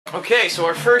Okay, so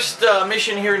our first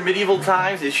mission here in Medieval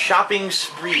Times is Shopping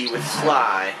Spree with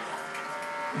Sly.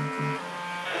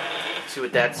 Let's see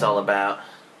what that's all about.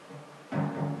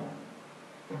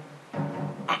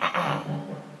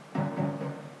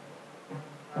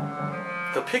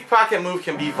 The pickpocket move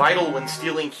can be vital when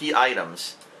stealing key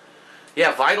items.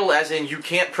 Yeah, vital as in you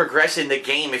can't progress in the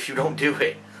game if you don't do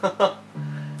it.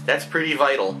 That's pretty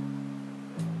vital.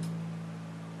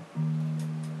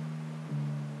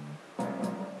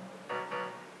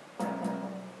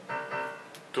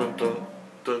 Dun dun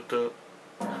dun dun.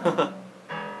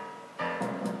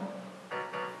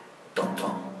 Dun dun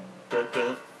dun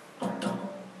dun dun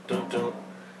dun dun.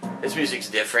 This music's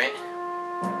different.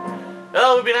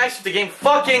 Oh, it would be nice if the game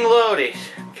fucking loaded.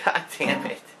 God damn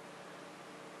it.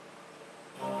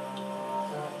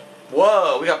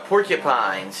 Whoa, we got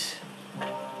porcupines.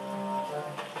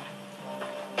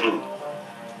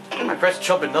 I pressed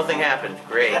jump and nothing happened.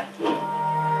 Great.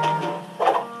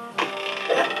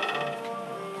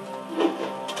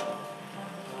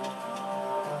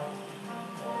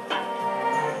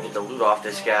 Get the loot off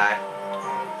this guy.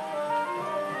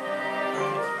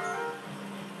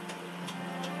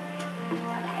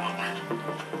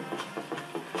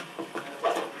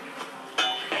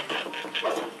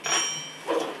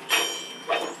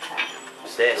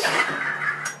 What's this?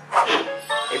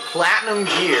 A platinum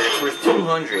gear. It's worth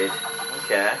 200.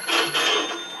 Okay.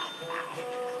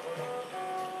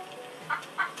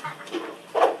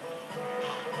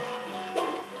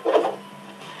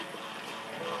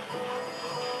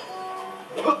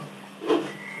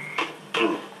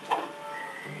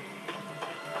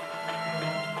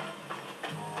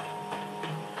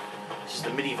 This is the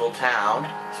medieval town.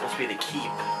 It's supposed to be the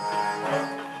keep.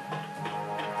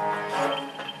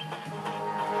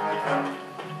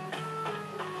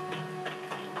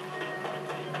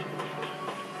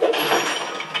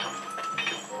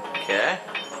 Okay.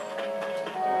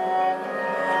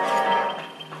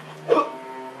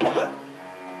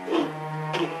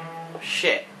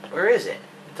 Shit. Where is it?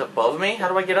 It's above me? How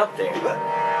do I get up there?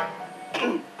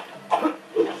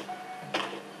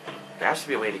 There has to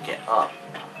be a way to get up.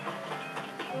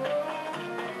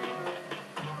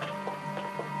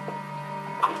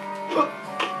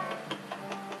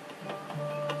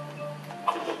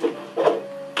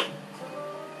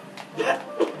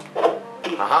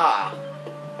 Aha!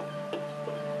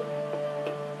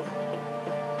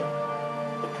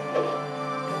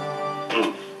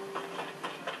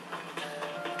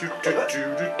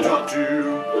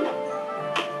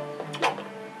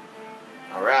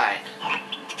 Alright.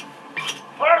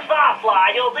 First off,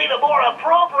 Sly, you'll need a more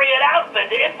appropriate outfit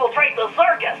to infiltrate the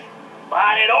circus.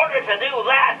 But in order to do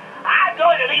that, I'm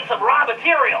going to need some raw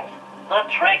materials. The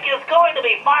trick is going to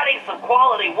be finding some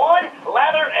quality wood,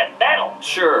 leather, and metal.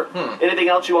 Sure. Anything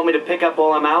else you want me to pick up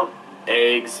while I'm out?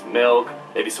 Eggs, milk,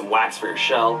 maybe some wax for your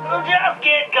shell. Just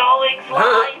get going,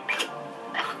 Sly.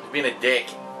 Being a dick.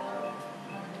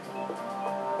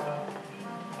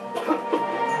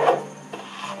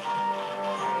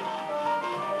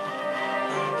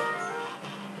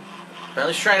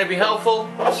 Apparently he's trying to be helpful.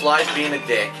 Sly's being a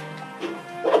dick.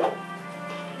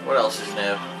 What else is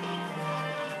new?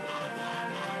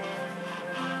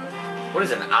 What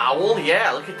is it, an owl?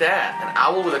 Yeah, look at that. An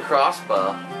owl with a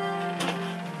crossbow.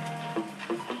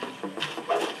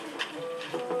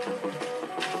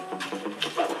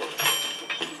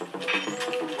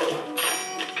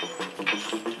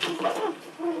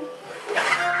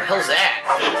 What the hell's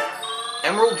that?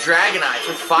 Emerald Dragonite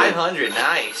for 500.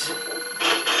 Nice.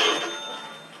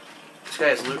 This guy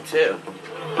has loot too.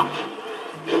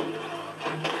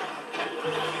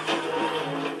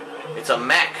 It's a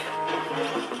mech.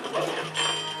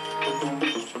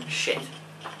 Shit.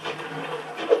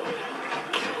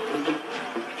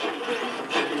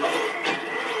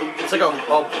 It's like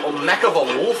a mech of a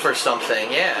wolf or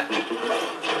something, yeah.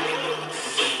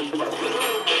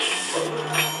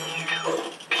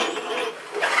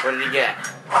 What did he get?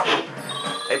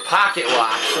 A pocket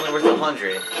watch, only worth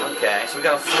 100. Okay, so we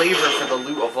got a flavor for the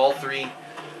loot of all three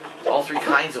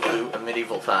kinds of loot in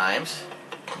medieval times.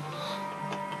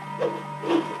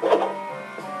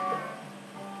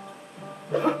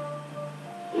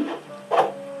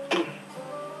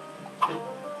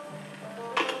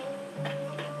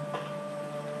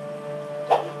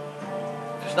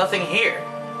 There's nothing here.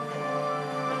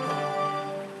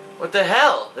 What the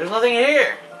hell? There's nothing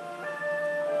here.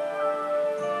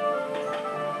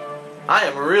 I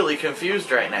am really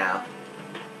confused right now.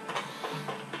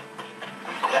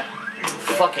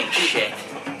 Fucking shit.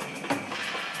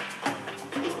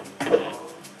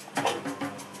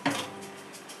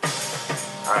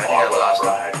 Alright, I think I lost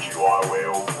him. You, I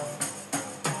will.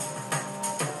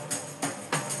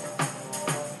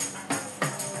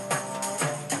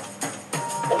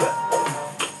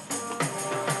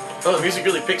 Oh, the music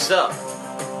really picks up.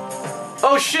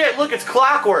 Oh shit, look, it's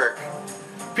Clockwork.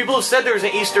 People have said there was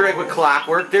an Easter egg with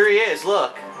Clockwork. There he is,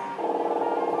 look.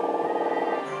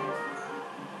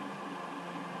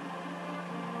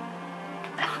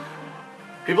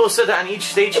 People have said that on each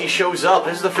stage he shows up.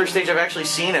 This is the first stage I've actually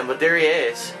seen him, but there he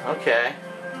is. Okay.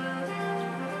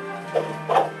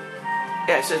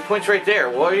 Yeah, it says points right there.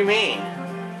 What do you mean?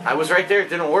 I was right there, it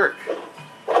didn't work.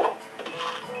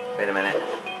 Wait a minute.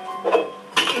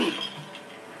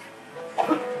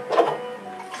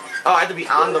 Oh, I had to be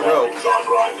on the rope. I'm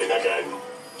grinding again.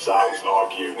 Sounds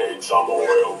like you need some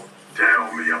oil.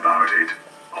 Tell me about it.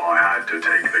 I had to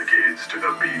take the kids to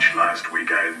the beach last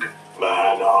weekend.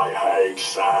 Man, I hate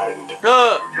sand.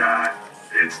 Yeah,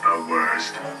 it's the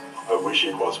worst. I wish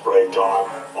it was springtime.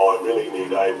 I really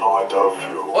need a pint of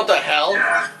fuel. What the hell?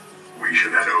 Yeah, we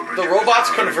should head over The to robots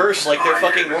tavern. converse like they're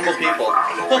fucking normal people.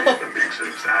 The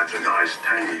mixers adds a nice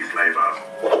tangy flavor.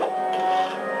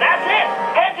 That's it!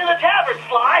 Head to the tavern,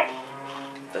 Sly!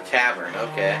 The tavern,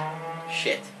 okay.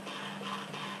 Shit.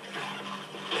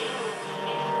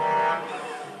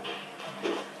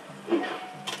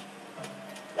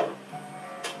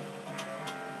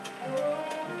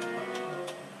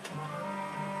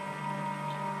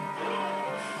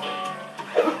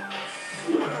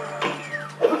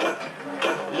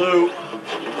 Loot.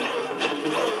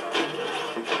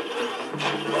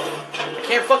 I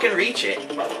can't fucking reach it.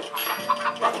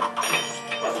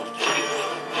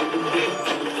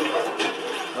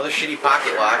 Another shitty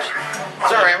pocket watch.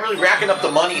 It's alright, I'm really racking up the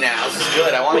money now. This is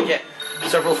good. I want to get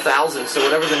several thousand, so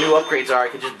whatever the new upgrades are, I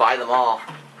could just buy them all.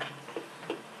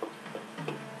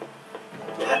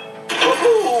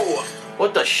 Ooh,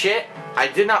 what the shit? I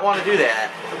did not want to do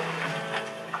that.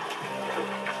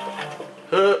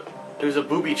 There's a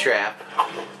booby trap.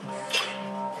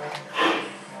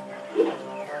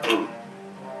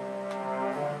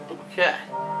 Okay.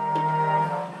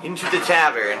 Into the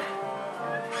tavern.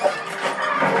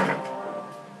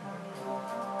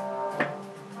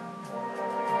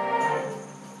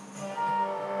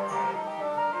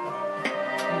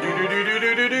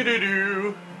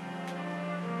 Do-do-do-do-do-do-do-do.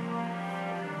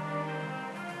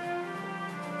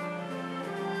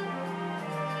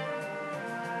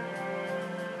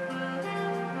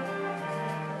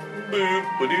 Boo,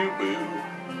 ba-doo, boo.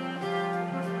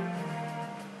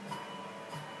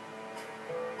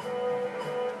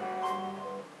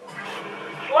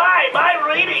 Sly, my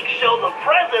readings show the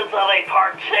presence of a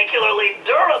particularly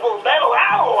durable metal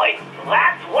alloy.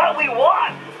 That's what we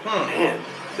want. Man,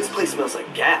 this place smells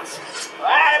like gas.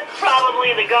 That's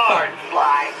probably the guard,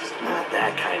 Sly. Not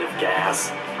that kind of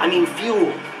gas. I mean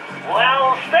fuel.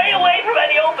 Well, stay away from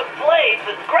any open flames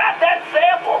and grab that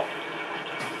sample.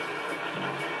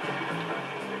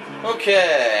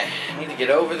 Okay, need to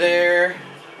get over there.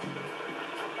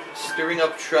 Stirring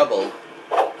up trouble.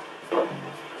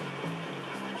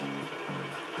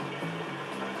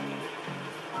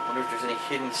 Wonder if there's any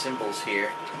hidden symbols here.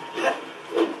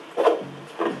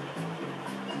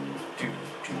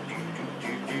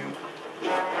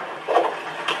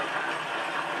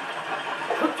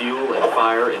 Fuel and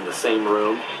fire in the same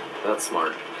room. That's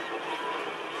smart.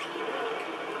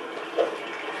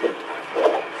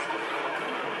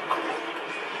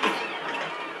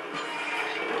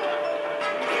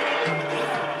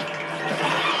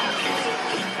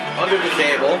 Under the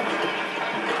table.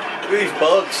 Look at these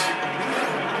bugs.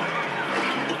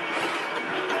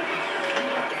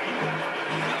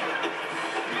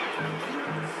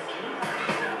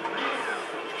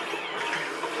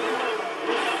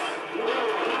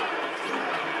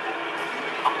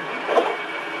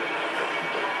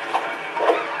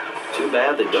 Too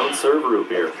bad they don't serve root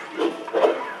beer.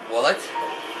 What?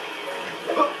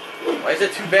 Why is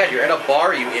it too bad? You're at a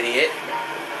bar, you idiot.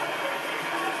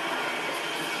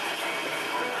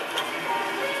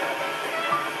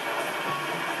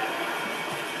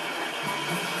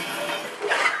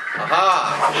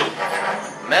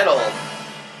 Aha! Metal.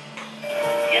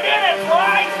 You did it,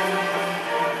 Sly!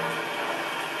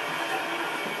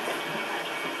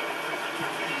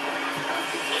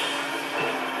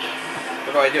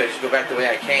 What do I do? I just go back the way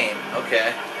I came.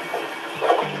 Okay.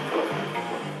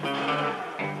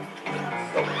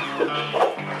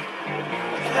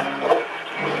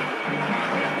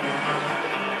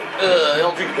 Ugh, I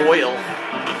don't drink oil.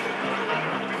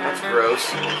 That's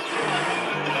gross.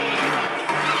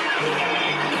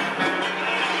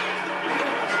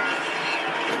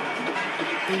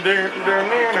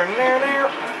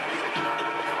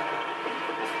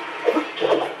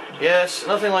 Yes,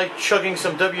 nothing like chugging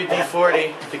some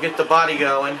WD-40 to get the body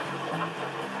going.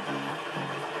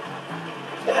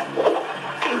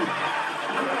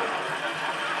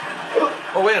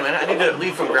 Oh, wait a minute. I need to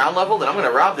leave from ground level? Then I'm going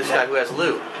to rob this guy who has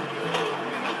loot.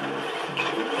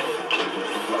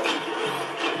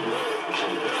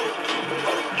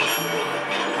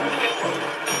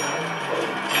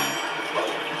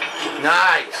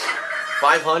 Nice!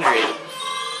 500.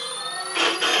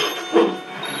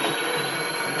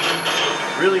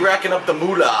 Really racking up the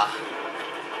moolah.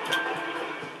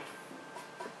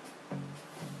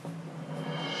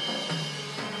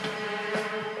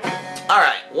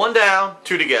 Alright, 1 down,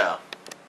 2 to go.